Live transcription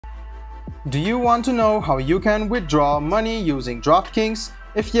Do you want to know how you can withdraw money using Draftkings?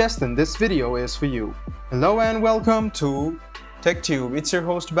 If yes, then this video is for you. Hello and welcome to TechTube. It's your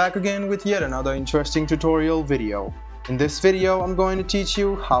host back again with yet another interesting tutorial video. In this video, I'm going to teach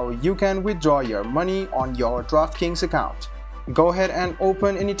you how you can withdraw your money on your Draftkings account. Go ahead and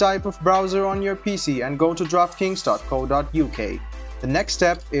open any type of browser on your PC and go to draftkings.co.uk. The next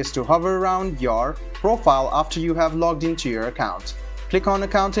step is to hover around your profile after you have logged into your account. Click on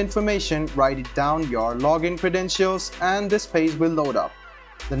account information, write it down your login credentials, and this page will load up.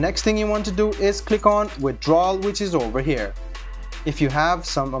 The next thing you want to do is click on withdrawal, which is over here. If you have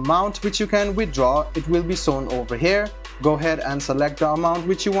some amount which you can withdraw, it will be shown over here. Go ahead and select the amount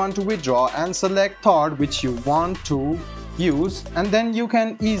which you want to withdraw and select card which you want to use, and then you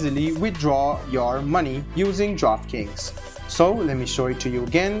can easily withdraw your money using Draftkings. So let me show it to you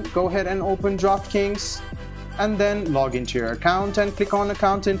again. Go ahead and open Draftkings and then log into your account and click on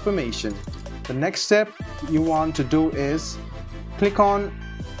account information. The next step you want to do is click on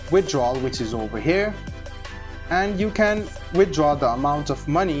withdrawal, which is over here, and you can withdraw the amount of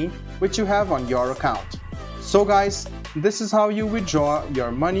money which you have on your account. So guys, this is how you withdraw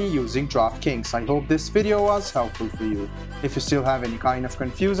your money using Draftkings. I hope this video was helpful for you. If you still have any kind of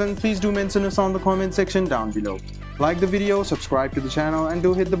confusion, please do mention us on the comment section down below. Like the video, subscribe to the channel, and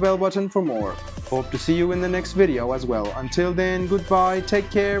do hit the bell button for more. Hope to see you in the next video as well. Until then, goodbye, take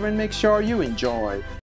care, and make sure you enjoy.